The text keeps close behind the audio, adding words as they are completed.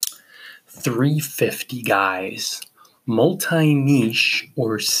350 guys, multi-niche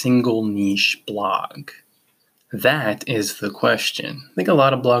or single niche blog? That is the question. I think a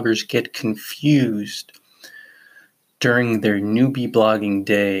lot of bloggers get confused during their newbie blogging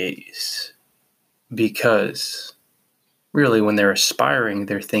days because really when they're aspiring,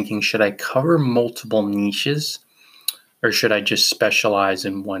 they're thinking, should I cover multiple niches or should I just specialize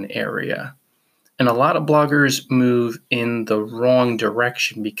in one area? And a lot of bloggers move in the wrong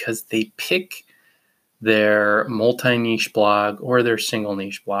direction because they pick their multi-niche blog or their single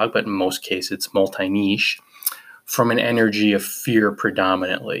niche blog, but in most cases it's multi-niche, from an energy of fear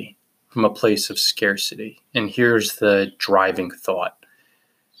predominantly, from a place of scarcity. And here's the driving thought.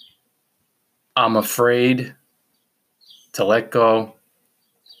 I'm afraid to let go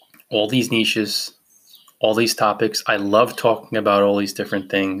all these niches, all these topics. I love talking about all these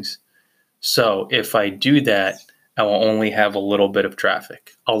different things. So if I do that, I will only have a little bit of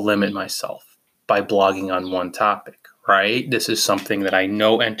traffic. I'll limit myself by blogging on one topic, right? This is something that I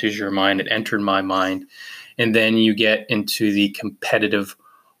know enters your mind. It entered my mind. And then you get into the competitive,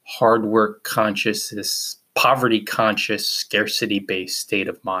 hard work conscious, this poverty conscious, scarcity based state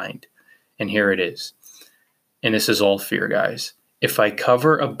of mind. And here it is. And this is all fear, guys. If I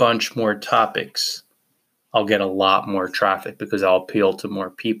cover a bunch more topics, I'll get a lot more traffic because I'll appeal to more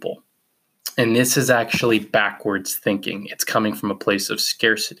people. And this is actually backwards thinking. It's coming from a place of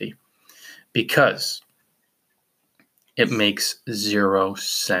scarcity because it makes zero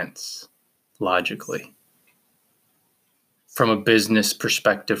sense logically. From a business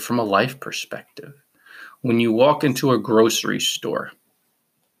perspective, from a life perspective. When you walk into a grocery store,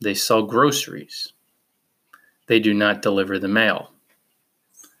 they sell groceries. They do not deliver the mail.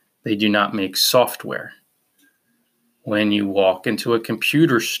 They do not make software. When you walk into a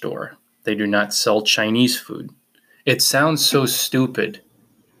computer store, they do not sell Chinese food. It sounds so stupid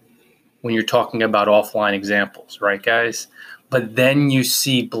when you're talking about offline examples, right, guys? But then you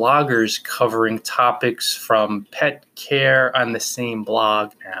see bloggers covering topics from pet care on the same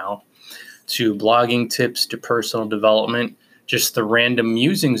blog now to blogging tips to personal development, just the random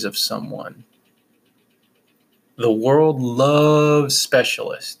musings of someone. The world loves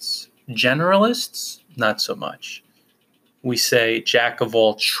specialists. Generalists, not so much. We say jack of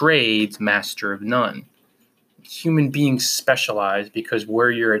all trades, master of none. Human beings specialize because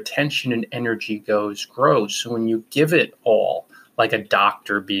where your attention and energy goes grows. So when you give it all, like a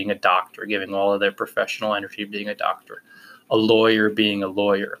doctor being a doctor, giving all of their professional energy being a doctor, a lawyer being a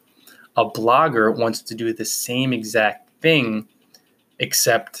lawyer, a blogger wants to do the same exact thing,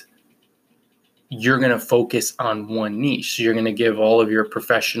 except you're going to focus on one niche. So you're going to give all of your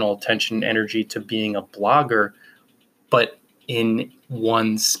professional attention and energy to being a blogger, but in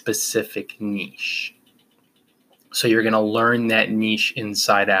one specific niche. So you're going to learn that niche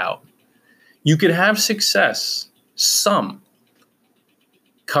inside out. You could have success, some,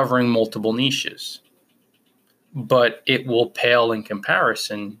 covering multiple niches, but it will pale in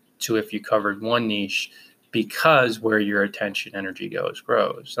comparison to if you covered one niche because where your attention energy goes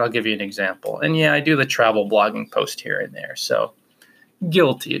grows. I'll give you an example. And yeah, I do the travel blogging post here and there. So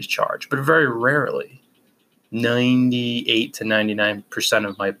guilty as charged, but very rarely. 98 to 99%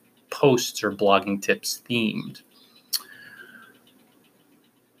 of my posts are blogging tips themed.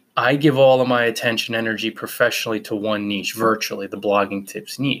 I give all of my attention, energy professionally to one niche, virtually the blogging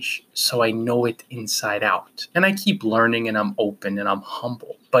tips niche. So I know it inside out. And I keep learning and I'm open and I'm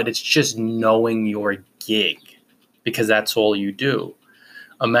humble. But it's just knowing your gig because that's all you do.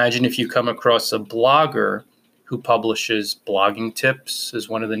 Imagine if you come across a blogger who publishes blogging tips as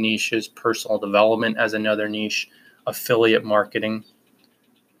one of the niches, personal development as another niche, affiliate marketing.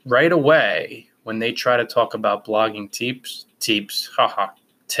 Right away, when they try to talk about blogging tips,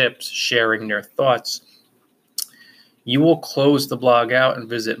 sharing their thoughts, you will close the blog out and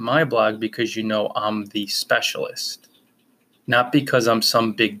visit my blog because you know I'm the specialist. Not because I'm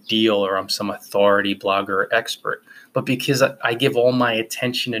some big deal or I'm some authority blogger or expert, but because I give all my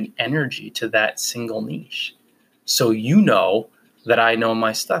attention and energy to that single niche. So you know that I know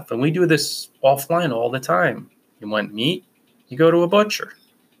my stuff. And we do this offline all the time. You want meat? You go to a butcher.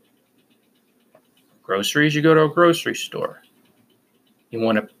 Groceries? You go to a grocery store. You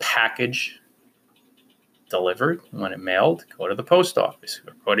want a package delivered? You want it mailed? Go to the post office.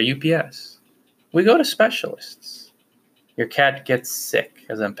 Go to UPS. We go to specialists. Your cat gets sick,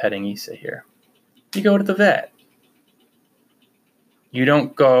 as I'm petting Issa here. You go to the vet. You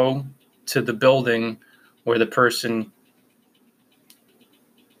don't go to the building where the person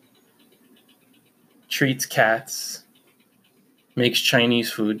treats cats, makes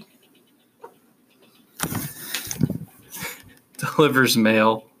Chinese food, delivers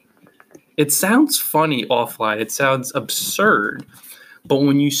mail, It sounds funny offline. It sounds absurd. But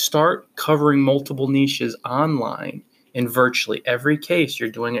when you start covering multiple niches online, in virtually every case, you're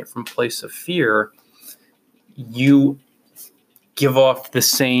doing it from a place of fear, you give off the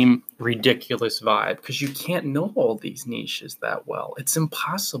same ridiculous vibe because you can't know all these niches that well. It's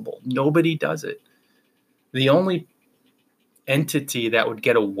impossible. Nobody does it. The only entity that would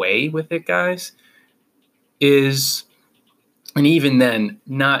get away with it, guys, is, and even then,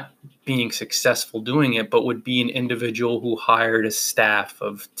 not being successful doing it, but would be an individual who hired a staff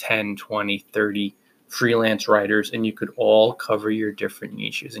of 10, 20, 30 freelance writers, and you could all cover your different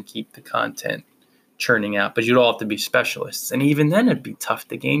niches and keep the content churning out. But you'd all have to be specialists. And even then, it'd be tough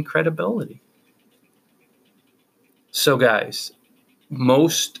to gain credibility. So, guys,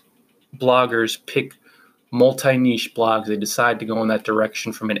 most bloggers pick multi-niche blogs. They decide to go in that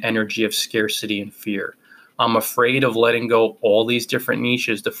direction from an energy of scarcity and fear. I'm afraid of letting go all these different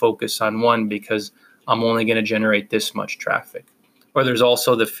niches to focus on one because I'm only going to generate this much traffic. Or there's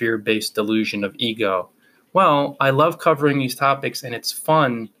also the fear-based delusion of ego. Well, I love covering these topics and it's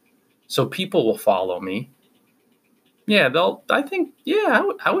fun, so people will follow me. Yeah,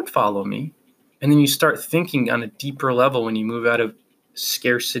 I would follow me. And then you start thinking on a deeper level when you move out of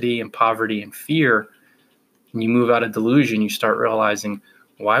scarcity and poverty and fear, and you move out of delusion, you start realizing,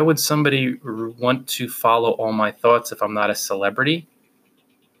 why would somebody want to follow all my thoughts if I'm not a celebrity?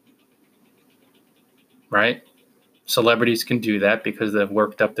 Right? Celebrities can do that because they've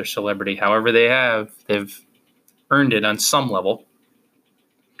worked up their celebrity however they have. They've earned it on some level.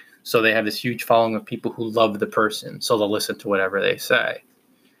 So they have this huge following of people who love the person, so they'll listen to whatever they say.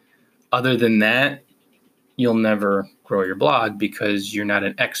 Other than that, you'll never grow your blog because you're not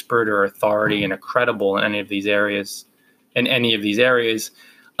an expert or authority and a credible in any of these areas,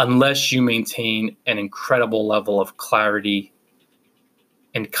 unless you maintain an incredible level of clarity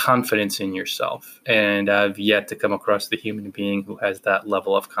and confidence in yourself. And I've yet to come across the human being who has that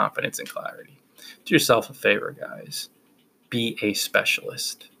level of confidence and clarity. Do yourself a favor, guys. Be a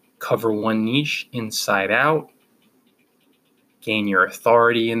specialist. Cover one niche inside out. Gain your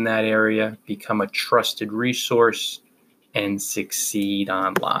authority in that area. Become a trusted resource and succeed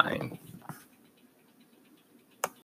online.